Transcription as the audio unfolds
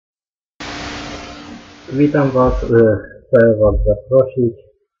Witam Was, chcę Was zaprosić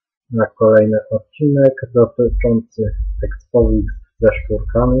na kolejny odcinek dotyczący ekspowisk ze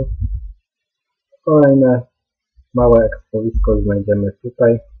szturkami. Kolejne małe ekspowisko znajdziemy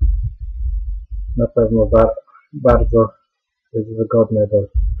tutaj. Na pewno bardzo jest wygodne do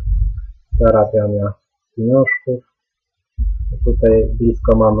zarabiania pieniążków. Tutaj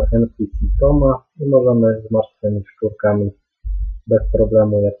blisko mamy NPC Toma i możemy z martwymi szturkami bez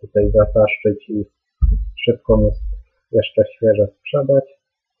problemu je tutaj zataszczyć i szybko mu jeszcze świeże sprzedać.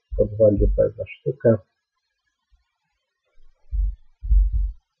 Po 2 GP za sztukę.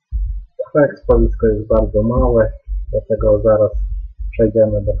 To ekspowisko jest bardzo małe, dlatego zaraz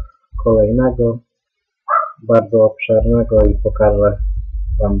przejdziemy do kolejnego, bardzo obszernego i pokażę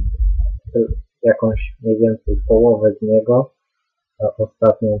Wam jakąś mniej więcej połowę z niego, a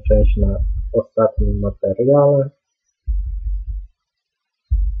ostatnią część na ostatnim materiale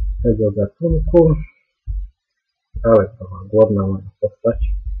tego gatunku. Ale trochę głodna moja postać.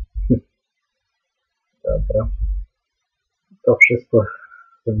 Dobra. To wszystko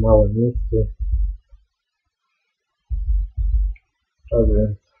w tym małym miejscu. Czas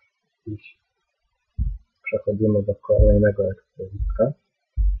więc iść. Przechodzimy do kolejnego ekspowiska.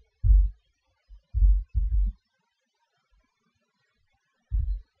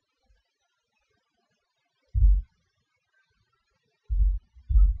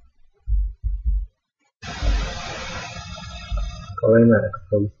 Kolejne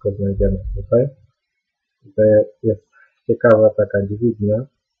ekspowisko znajdziemy tutaj. To jest ciekawa taka dźwignia.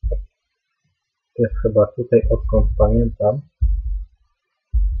 Jest chyba tutaj, odkąd pamiętam.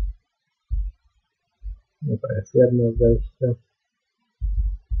 I to jest jedno wejście.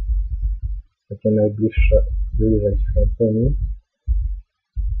 Takie najbliższe, bliżej świątyni.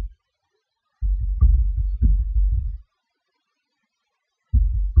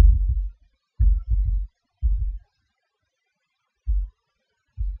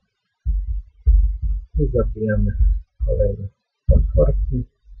 I zabijamy kolejne potworki.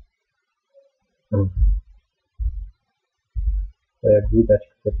 To jak widać,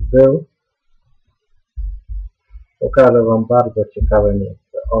 ktoś był. Pokażę Wam bardzo ciekawe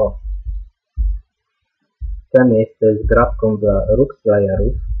miejsce. O! To miejsce jest gratką dla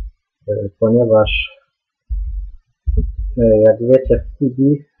roleplayerów, ponieważ jak wiecie, w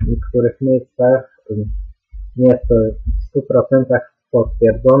Tibi w niektórych miejscach nie jest to w 100%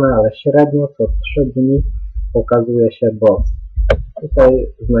 potwierdzone, ale średnio co 3 dni pokazuje się boss.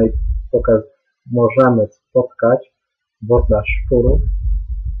 Tutaj możemy spotkać bossa szczurów.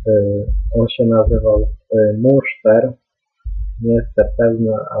 On się nazywał Muszter. Nie jestem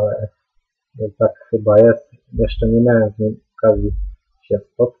pewny, ale tak chyba jest. Jeszcze nie miałem z nim okazji się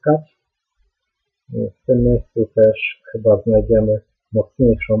spotkać. W tym miejscu też chyba znajdziemy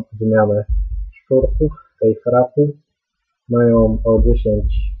mocniejszą odmianę szczurków, tej raty. Mają o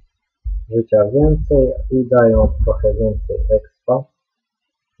 10 życia więcej i dają trochę więcej expa.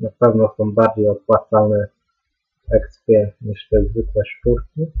 Na pewno są bardziej opłacalne w expie niż te zwykłe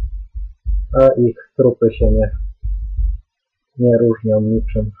szczurki, a ich trupy się nie różnią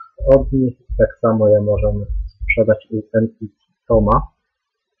niczym od nich. Tak samo je możemy sprzedać u NPC Toma.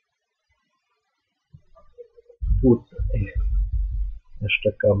 Tutaj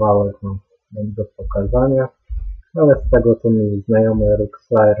jeszcze kawałek mam do pokazania. Ale z tego, co mi znajomy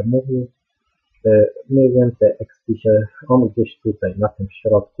roleplayer mówił, mniej więcej expi się on gdzieś tutaj, na tym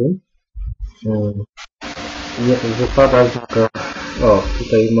środku. Wypada tylko... O,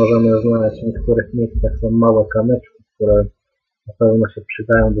 tutaj możemy znaleźć w niektórych miejscach są małe kamyczki, które na pewno się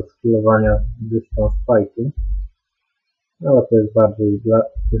przydają do skillowania dystans fightu. Ale to jest bardziej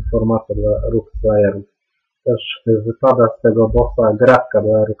informacja dla roleplayerów. Też wypada z tego bossa gratka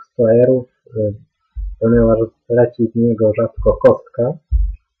dla roleplayerów, ponieważ leci z niego rzadko kostka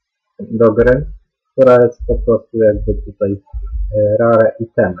do gry, która jest po prostu jakby tutaj rare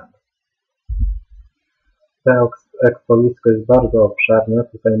itemem. To ekspowisko jest bardzo obszerne.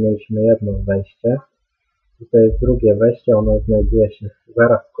 Tutaj mieliśmy jedno wejście. Tutaj jest drugie wejście, ono znajduje się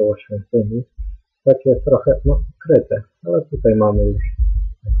zaraz koło świątyni. Takie trochę kryte, ale tutaj mamy już,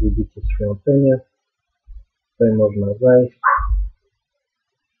 jak widzicie, świątynię. Tutaj można wejść.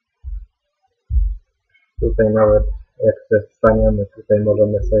 Tutaj nawet jak się staniemy, tutaj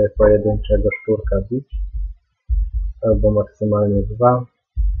możemy sobie pojedynczego szczurka bić. Albo maksymalnie 2.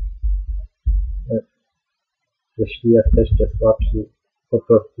 Jeśli jesteście słabsi, po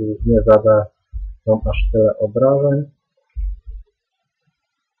prostu nie zada Wam aż tyle obrażeń.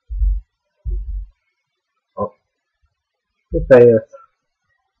 O. Tutaj jest,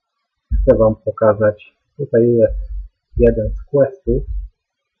 chcę Wam pokazać, tutaj jest jeden z questów.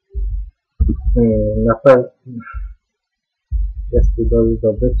 Na pewno jest tu do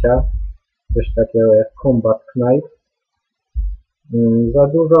zdobycia coś takiego jak Combat Knife. Za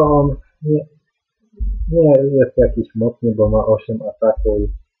dużo on nie jest jakiś mocny, bo ma 8 ataku i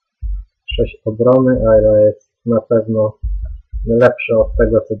 6 obrony, ale jest na pewno lepszy od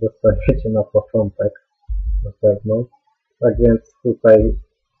tego, co dostaniecie na początek. Na pewno. Tak więc tutaj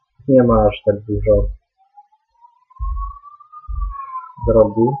nie ma aż tak dużo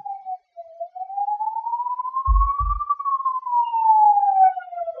drogi.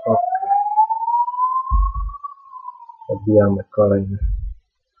 Zabijamy kolejne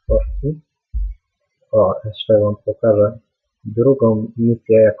kości. O, jeszcze Wam pokażę drugą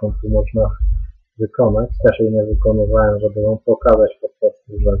misję, jaką tu można wykonać. Też jej nie wykonywałem, żeby Wam pokazać po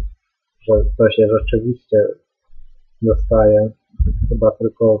prostu, że to się rzeczywiście dostaje. Chyba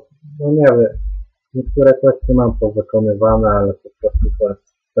tylko, no nie wiem, niektóre kwestie mam powykonywane, ale po prostu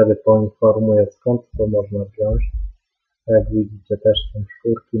wtedy poinformuję, skąd to można wziąć. Jak widzicie, też są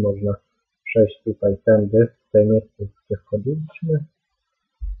szkórki, można przejść tutaj tędy, w tej miejscu, gdzie wchodziliśmy.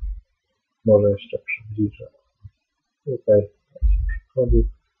 Może jeszcze przybliżę. Tutaj się wchodzi.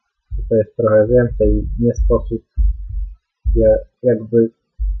 Tutaj jest trochę więcej. Nie sposób je jakby...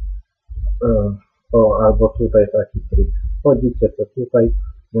 albo tutaj taki trik. Wchodzicie to tutaj.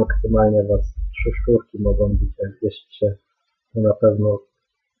 Maksymalnie was 3 szkórki mogą być. Jak jeśli to na pewno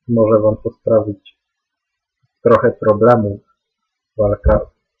może wam to sprawić trochę problemów.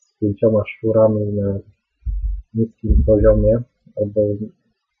 Walka z 5 szczurami na niskim poziomie. Albo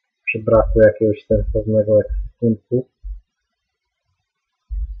przy braku jakiegoś sensownego ekwipunku.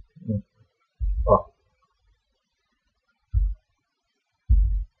 O.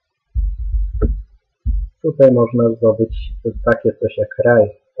 Tutaj można zdobyć takie coś jak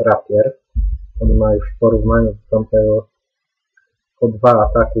rapier. On ma już w porównaniu do tamtego o 2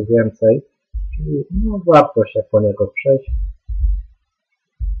 ataku więcej. Czyli no, warto się po niego przejść.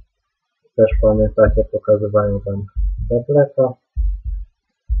 Też pamiętacie, pokazywałem wam tableta.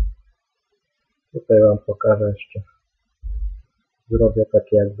 Tutaj wam pokażę jeszcze. Zrobię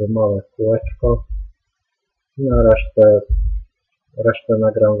takie jakby małe kółeczko. Na resztę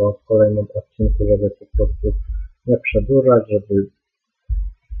nagram wam w kolejnym odcinku, żeby po prostu nie przedłużać, żeby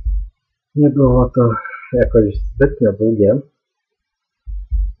nie było to jakoś zbytnio długie.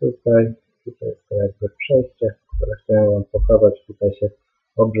 Tutaj jest to jakby przejście, które chciałem wam pokazać. Tutaj się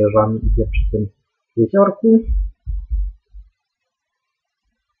obrzeżami idzie przy tym jeziorku.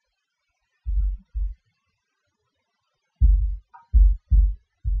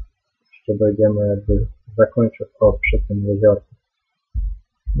 Jeszcze dojdziemy jakby zakończyć przy tym jeziorku.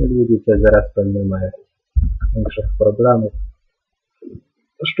 Jak widzicie, zaraz nie ma jakichś większych problemów.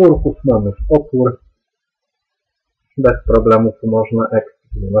 Szczurków mamy w opór. Bez problemów można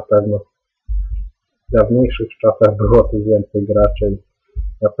na pewno w dawniejszych czasach było tu więcej graczy.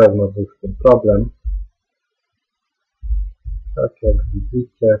 Na pewno był z tym problem. Tak jak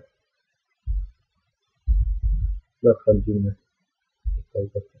widzicie, dochodzimy tutaj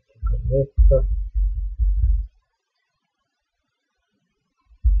do takiego miejsca.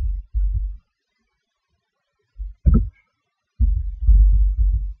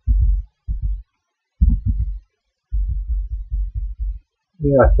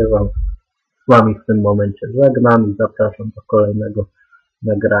 Ja się z Wami w tym momencie żegnam i zapraszam do kolejnego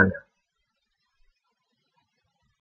nagrania.